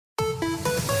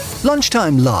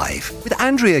Lunchtime Live with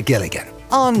Andrea Gilligan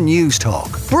on News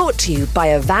Talk. Brought to you by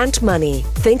Avant Money.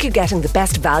 Think you're getting the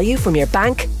best value from your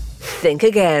bank? Think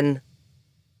again.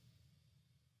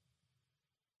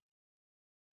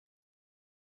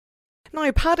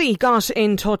 Now, Paddy got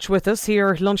in touch with us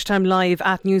here, lunchtime live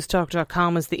at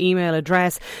newstalk.com is the email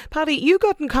address. Paddy, you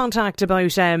got in contact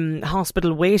about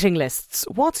hospital waiting lists.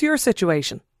 What's your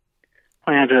situation?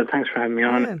 Hi, Andrea. Thanks for having me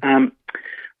on.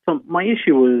 So my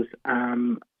issue was,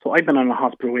 so I've been on a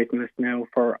hospital waiting list now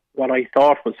for what I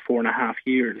thought was 4.5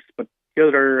 years. But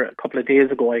a couple of days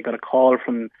ago, I got a call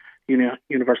from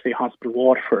University Hospital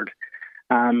Waterford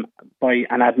by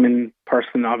an admin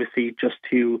person, obviously, just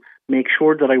to make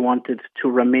sure that I wanted to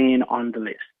remain on the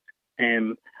list.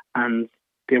 And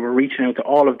they were reaching out to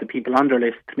all of the people on their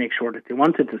list to make sure that they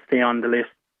wanted to stay on the list,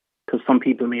 because some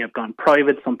people may have gone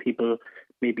private, some people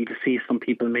may be deceased, some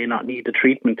people may not need the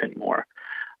treatment anymore.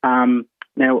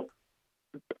 Now,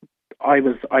 I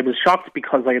was shocked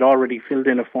because I had already filled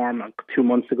in a form 2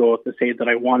 months ago to say that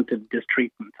I wanted this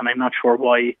treatment, and I'm not sure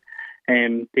why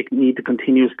they need to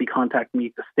continuously contact me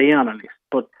to stay on a list.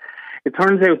 But it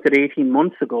turns out that 18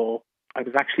 months ago, I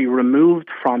was actually removed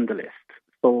from the list.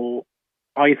 So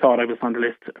I thought I was on the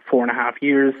list 4.5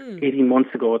 years. 18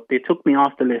 months ago, they took me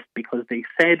off the list because they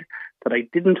said that I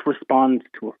didn't respond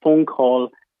to a phone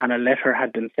call and a letter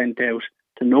had been sent out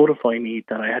to notify me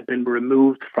that I had been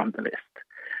removed from the list.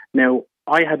 Now,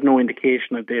 I had no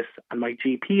indication of this, and my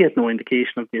GP had no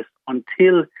indication of this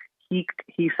until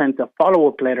he sent a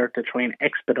follow-up letter to try and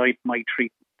expedite my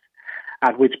treatment,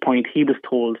 at which point he was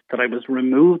told that I was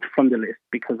removed from the list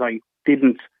because I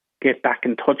didn't get back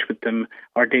in touch with them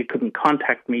or they couldn't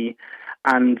contact me.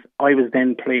 And I was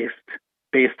then placed,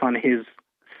 based on his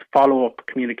follow-up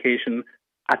communication,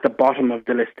 at the bottom of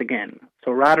the list again.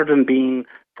 So rather than being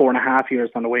 4.5 years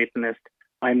on the waiting list,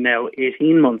 I'm now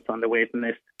 18 months on the waiting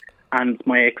list, and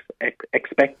my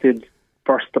expected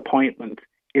first appointment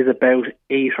is about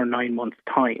 8 or 9 months'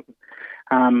 time.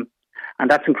 And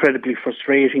that's incredibly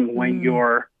frustrating when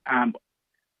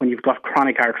when you've got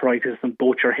chronic arthritis in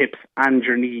both your hips and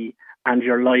your knee, and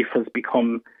your life has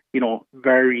become,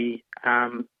 very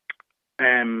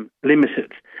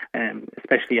limited,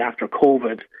 especially after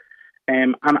COVID.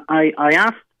 And I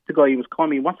asked the guy who was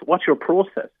calling me, what's your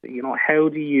process? How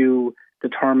do you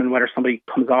determine whether somebody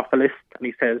comes off a list? And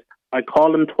he says, I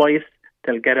call them twice,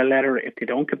 they'll get a letter. If they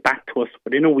don't get back to us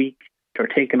within a week, they're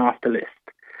taken off the list.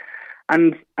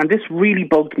 And this really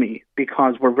bugged me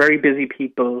because we're very busy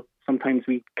people. Sometimes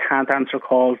we can't answer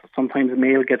calls. Sometimes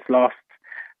mail gets lost.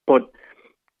 But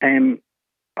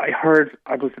I heard,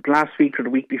 I was last week or the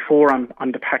week before on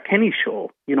the Pat Kenny show,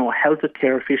 health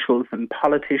care officials and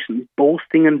politicians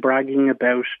boasting and bragging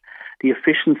about the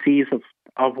efficiencies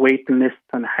of waiting lists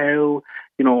and how,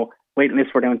 waiting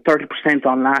lists were down 30%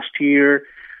 on last year.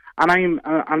 And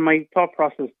my thought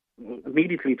process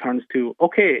immediately turns to,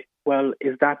 okay, well,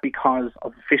 is that because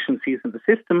of efficiencies in the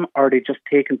system, or are they just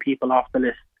taking people off the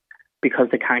list because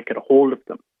they can't get a hold of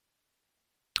them?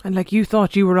 And you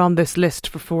thought you were on this list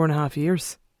for 4.5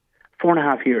 years?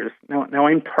 4.5 years. Now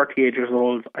I'm 38 years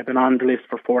old. I've been on the list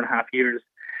for 4.5 years.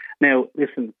 Now,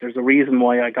 listen, there's a reason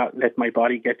why I let my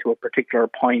body get to a particular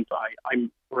point.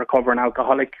 I'm a recovering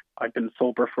alcoholic. I've been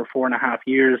sober for 4.5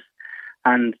 years.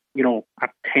 And,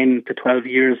 at 10 to 12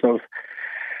 years of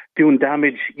doing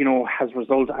damage,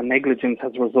 and negligence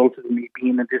has resulted in me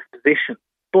being in this position.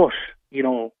 But,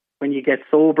 when you get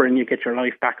sober and you get your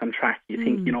life back on track, you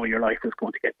think, your life is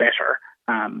going to get better.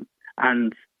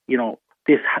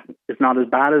 This is not as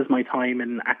bad as my time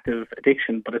in active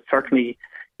addiction, but it's certainly,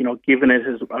 given it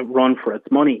a run for its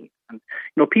money. And,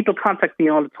 people contact me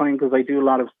all the time because I do a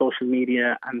lot of social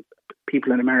media, and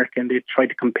people in America, and they try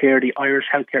to compare the Irish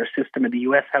healthcare system and the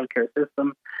US healthcare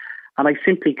system. And I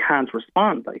simply can't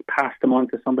respond. I pass them on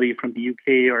to somebody from the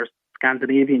UK or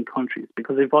Scandinavian countries,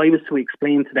 because if I was to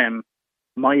explain to them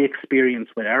my experience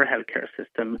with our healthcare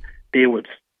system, they would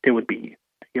be,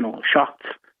 shocked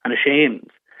and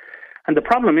ashamed. And the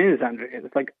problem is, Andrea,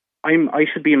 it's I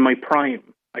should be in my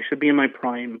prime.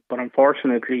 But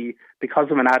unfortunately,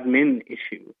 because of an admin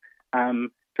issue,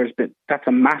 that's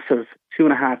a massive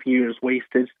 2.5 years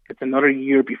wasted. It's another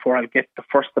year before I'll get the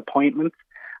first appointment.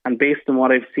 And based on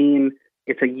what I've seen,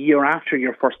 it's a year after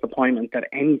your first appointment that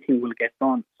anything will get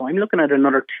done. So I'm looking at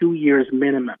another 2 years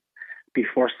minimum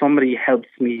before somebody helps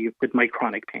me with my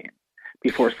chronic pain,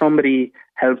 before somebody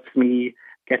helps me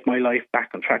get my life back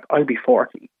on track. I'll be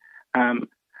 40. And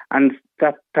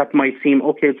that might seem,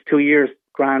 okay, it's 2 years,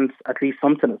 grand, at least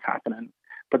something is happening.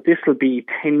 But this will be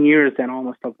 10 years then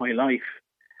almost of my life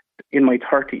in my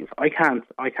 30s. I can't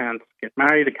get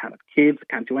married, I can't have kids, I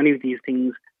can't do any of these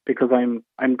things because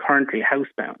I'm currently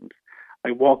housebound.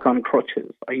 I walk on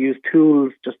crutches. I use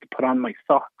tools just to put on my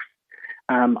socks.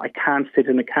 I can't sit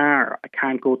in a car. I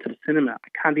can't go to the cinema. I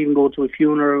can't even go to a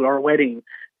funeral or a wedding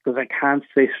because I can't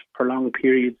sit for long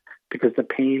periods because the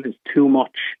pain is too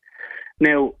much.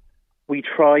 Now, we've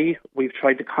tried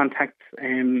to contact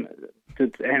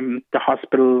the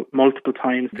hospital multiple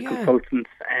times, the consultants,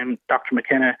 Dr.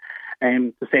 McKenna,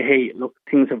 to say, hey, look,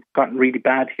 things have gotten really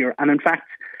bad here. And in fact,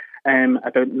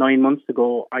 about 9 months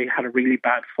ago, I had a really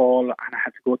bad fall and I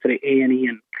had to go to the A&E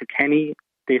in Kilkenny.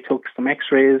 They took some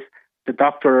x-rays. The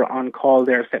doctor on call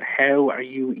there said, how are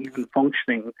you even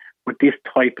functioning with this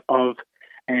type of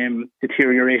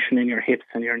deterioration in your hips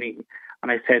and your knee?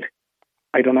 And I said,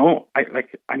 I don't know.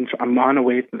 I'm on a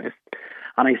waiting list.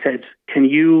 And I said, can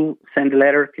you send a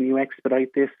letter? Can you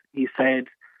expedite this? He said,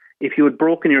 if you had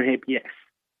broken your hip, yes.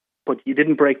 But you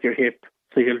didn't break your hip,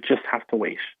 so you'll just have to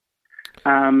wait.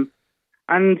 And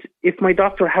if my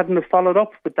doctor hadn't have followed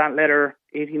up with that letter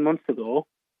 18 months ago,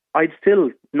 I'd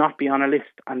still not be on a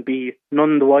list and be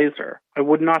none the wiser. I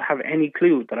would not have any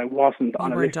clue that I wasn't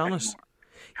on a list anymore.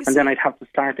 And then I'd have to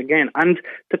start again. And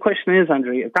the question is,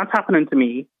 Andrea, if that's happening to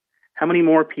me, how many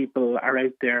more people are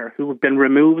out there who have been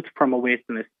removed from a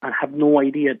waiting list and have no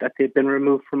idea that they've been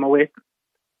removed from a waiting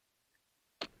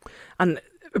list? And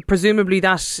presumably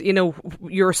that,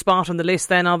 your spot on the list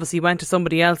then obviously went to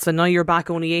somebody else, and now you're back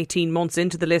only 18 months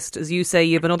into the list. As you say,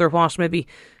 you have another, maybe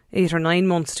 8 or 9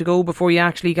 months to go before you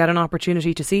actually get an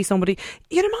opportunity to see somebody.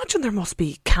 You'd imagine there must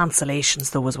be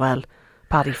cancellations though as well,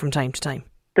 Paddy, from time to time.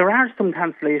 There are some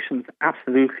cancellations,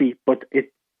 absolutely, but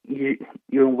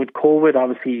with COVID,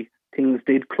 obviously, things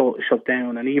did shut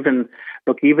down. And even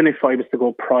if I was to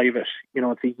go private,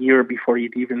 it's a year before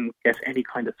you'd even get any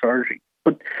kind of surgery.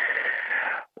 But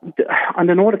on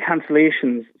the note of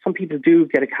cancellations, some people do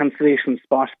get a cancellation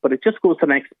spot, but it just goes to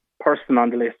the next person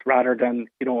on the list rather than,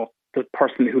 the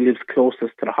person who lives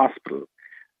closest to the hospital.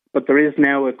 But there is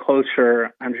now a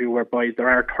culture, Andrew, whereby there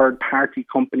are third-party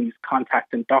companies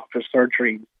contacting doctor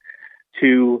surgeries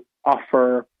to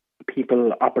offer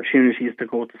people opportunities to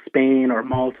go to Spain or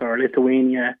Malta or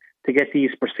Lithuania to get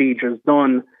these procedures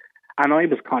done. And I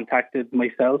was contacted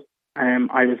myself.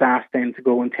 I was asked then to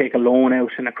go and take a loan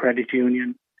out in a credit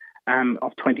union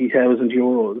of 20,000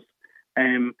 euros.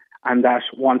 And that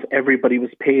once everybody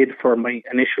was paid for my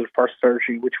initial first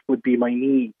surgery, which would be my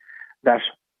knee, that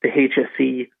the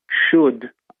HSE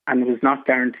should, and was not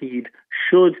guaranteed,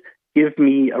 should give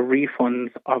me a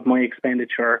refund of my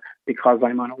expenditure because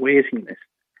I'm on a waiting list.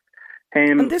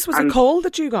 And this was a call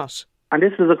that you got? And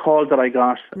this is a call that I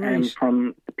got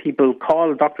from people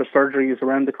call doctor surgeries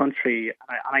around the country.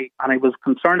 And I was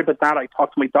concerned about that. I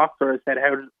talked to my doctor. I said,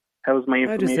 how's my information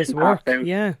How does this work? Out?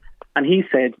 Yeah. And he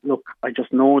said, look, I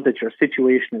just know that your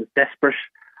situation is desperate.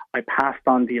 I passed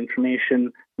on the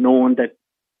information knowing that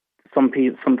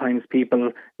sometimes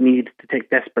people need to take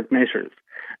desperate measures.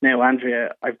 Now,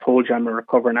 Andrea, I've told you I'm a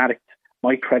recovering addict.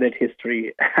 My credit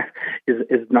history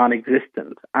is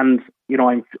non-existent. And,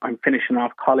 I'm finishing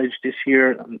off college this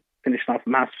year. I'm finishing off a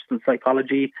master's in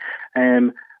psychology.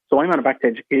 So I'm on a back to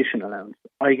education allowance.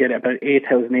 I get about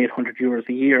 8,800 euros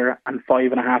a year, and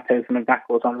 5,500 of that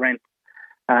goes on rent.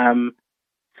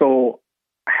 So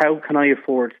how can I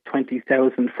afford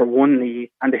 20,000 for one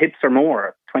knee, and the hips are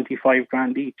more, 25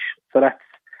 grand each? So that's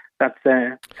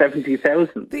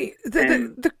 70,000.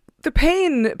 The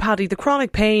pain, Paddy, the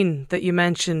chronic pain that you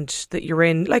mentioned that you're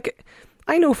in,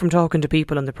 I know from talking to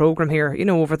people on the programme here,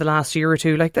 over the last year or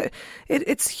two,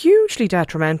 it's hugely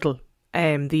detrimental,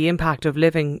 the impact of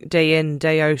living day in,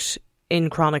 day out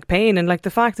in chronic pain. And the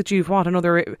fact that you've,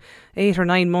 another 8 or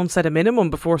 9 months at a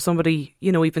minimum before somebody,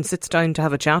 even sits down to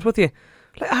have a chat with you.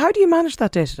 How do you manage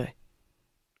that day to day?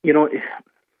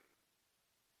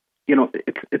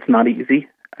 It's not easy.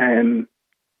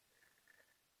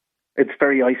 It's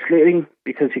very isolating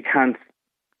because you can't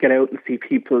get out and see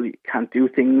people, you can't do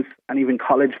things, and even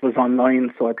college was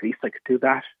online, so at least I could do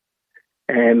that.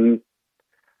 I'm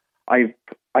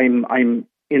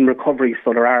in recovery,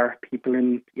 so there are people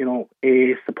in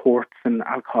AA supports and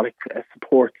alcoholic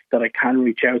supports that I can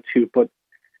reach out to, but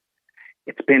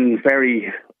it's been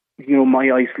very,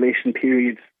 my isolation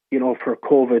period, for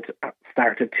COVID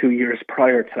started 2 years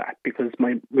prior to that because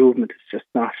my movement is just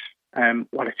not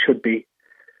what it should be.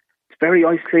 It's very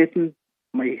isolating.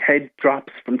 My head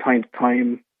drops from time to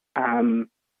time. I'm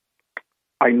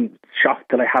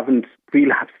shocked that I haven't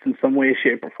relapsed in some way,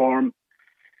 shape or form.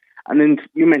 And then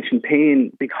you mentioned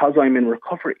pain. Because I'm in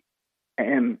recovery,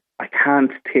 I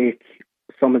can't take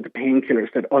some of the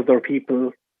painkillers that other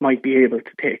people might be able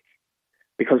to take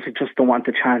because I just don't want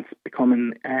the chance of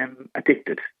becoming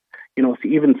addicted. So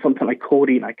even something like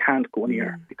codeine, I can't go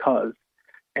near because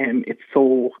it's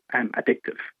so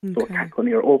addictive. Okay. So I can't go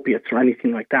near opiates or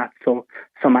anything like that. So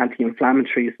some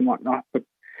anti-inflammatories and whatnot. But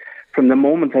from the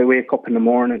moment I wake up in the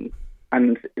morning,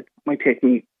 and it might take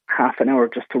me half an hour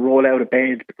just to roll out of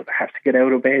bed because I have to get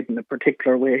out of bed in a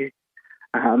particular way.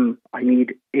 I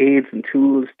need aids and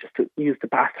tools just to use the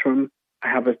bathroom. I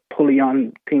have a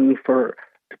pulley-on thing to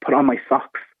put on my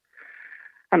socks.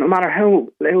 And no matter how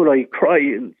loud I cry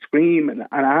and scream and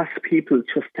ask people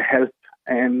just to help,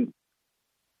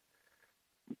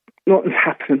 nothing's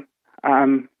happening.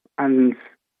 And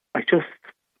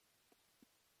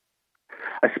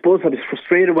I suppose I was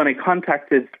frustrated when I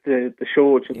contacted the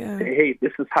show just to say, hey,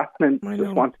 this is happening. I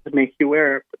just wanted to make you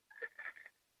aware. But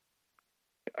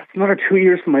it's another 2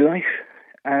 years of my life.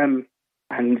 And,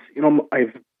 I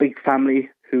have a big family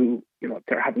who,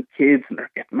 they're having kids and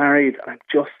they're getting married. And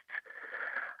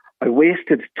I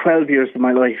wasted 12 years of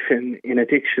my life in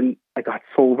addiction. I got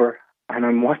sober and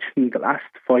I'm watching the last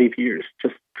 5 years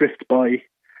just drift by,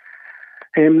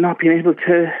 not being able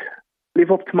to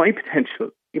live up to my potential,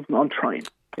 even though I'm trying,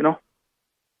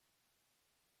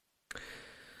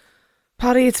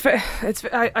 Paddy,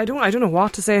 I don't know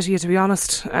what to say to you, to be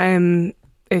honest. You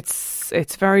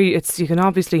can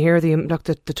obviously hear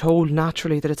the toll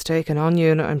naturally that it's taken on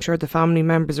you, and I'm sure the family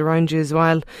members around you as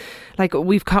well. Like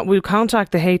we'll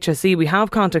contact the HSE. We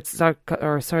have contacted, I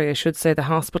should say the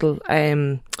hospital,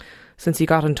 since he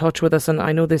got in touch with us, and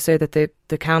I know they say that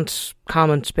they can't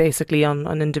comment basically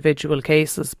on individual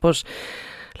cases, but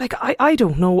like I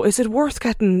don't know, is it worth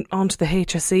getting onto the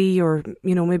HSE, or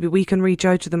maybe we can reach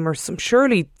out to them, or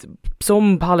surely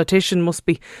some politician must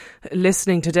be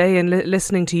listening today and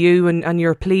listening to you and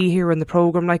your plea here in the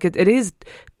programme. Like it is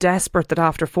desperate that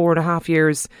after 4.5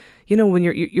 years, when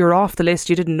you're off the list,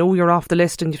 you didn't know you're off the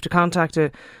list, and you have to contact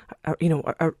a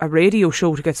radio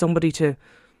show to get somebody to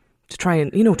try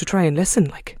and listen,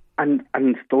 like. And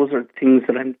those are things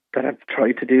that I've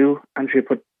tried to do, Andrea.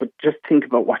 But just think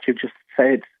about what you just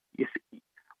said.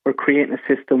 We're creating a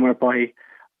system whereby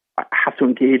I have to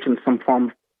engage in some form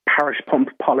of parish pump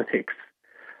politics,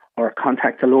 or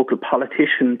contact a local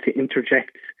politician to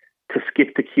interject, to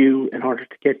skip the queue in order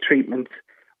to get treatment,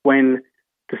 when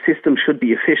the system should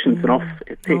be efficient enough.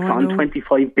 It takes on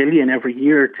 25 billion every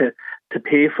year to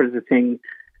pay for the thing.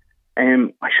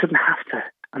 I shouldn't have to.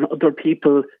 And other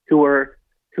people who are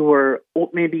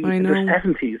maybe in their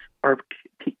 70s, or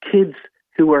kids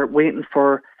who are waiting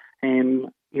for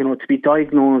to be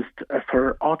diagnosed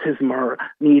for autism or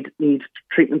need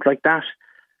treatment like that,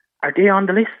 are they on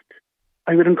the list?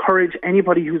 I would encourage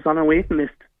anybody who's on a waiting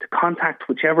list to contact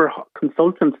whichever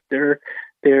consultant they're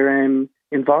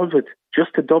involved with,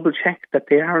 just to double check that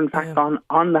they are in fact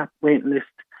on that waiting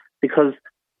list, because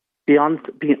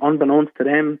unbeknownst to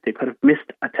them, they could have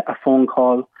missed a phone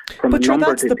call from a number. But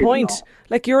that's the point. Know.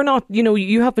 Like, you're not,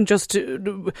 you haven't just,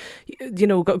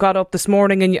 got up this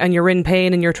morning and you're in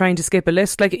pain and you're trying to skip a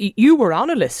list. Like, you were on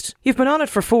a list. You've been on it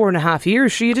for 4.5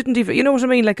 years. So you didn't even, you know what I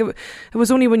mean? Like, it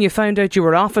was only when you found out you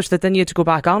were off it that then you had to go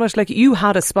back on it. Like, you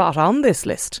had a spot on this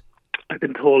list. I've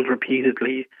been told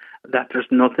repeatedly that there's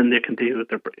nothing they can do.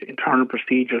 Their internal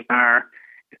procedures are,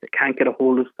 if they can't get a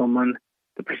hold of someone,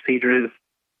 the procedure is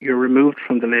you're removed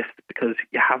from the list because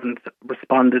you haven't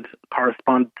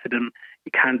corresponded to them.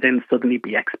 You can't then suddenly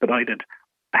be expedited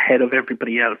ahead of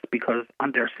everybody else, because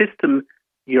on their system,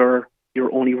 you're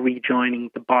only rejoining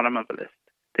the bottom of the list.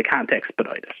 They can't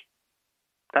expedite it.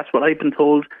 That's what I've been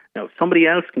told. Now, if somebody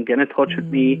else can get in touch with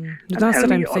me and that's tell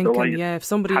what me I'm thinking. otherwise, yeah, if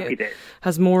somebody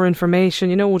has more information,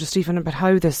 just even about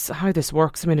how this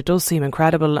works. I mean, it does seem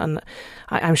incredible, and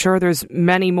I'm sure there's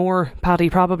many more, Paddy,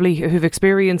 probably, who've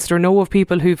experienced or know of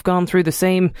people who've gone through the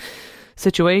same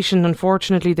situation,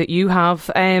 unfortunately, that you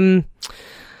have. Paddy,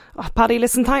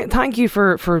 listen, thank you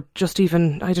for just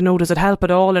even, I don't know, does it help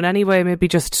at all in any way? Maybe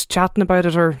just chatting about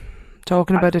it or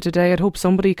talking about it today. I'd hope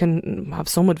somebody can have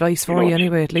some advice for you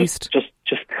anyway, at least.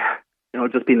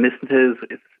 Just being listened to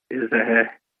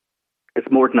is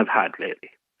more than I've had lately.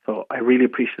 So I really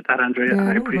appreciate that, Andrea, and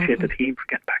I appreciate the team for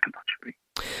getting back in touch with me.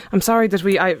 I'm sorry that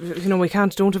we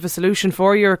don't have a solution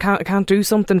for you, or can't do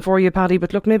something for you, Paddy.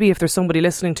 But look, maybe if there's somebody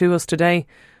listening to us today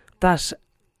that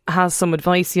has some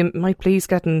advice, you might please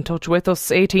get in touch with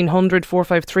us. 1800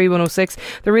 453 106.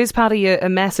 There is, Paddy, a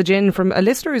message in from a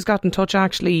listener who's got in touch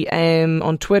actually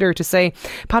on Twitter to say,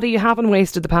 Paddy, you haven't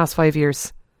wasted the past 5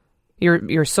 years.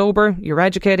 You're sober, you're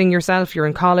educating yourself, you're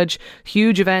in college,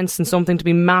 huge events and something to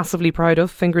be massively proud of.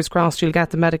 Fingers crossed you'll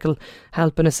get the medical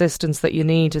help and assistance that you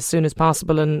need as soon as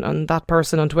possible, and that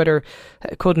person on Twitter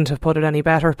couldn't have put it any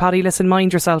better. Paddy, listen,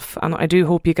 mind yourself, and I do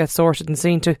hope you get sorted and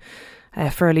seen to.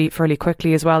 fairly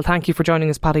quickly as well. Thank you for joining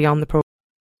us, Paddy, on the programme.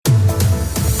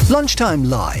 Lunchtime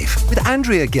Live with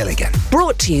Andrea Gilligan.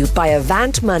 Brought to you by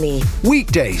Avant Money.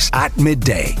 Weekdays at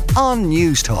midday on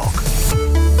News Talk.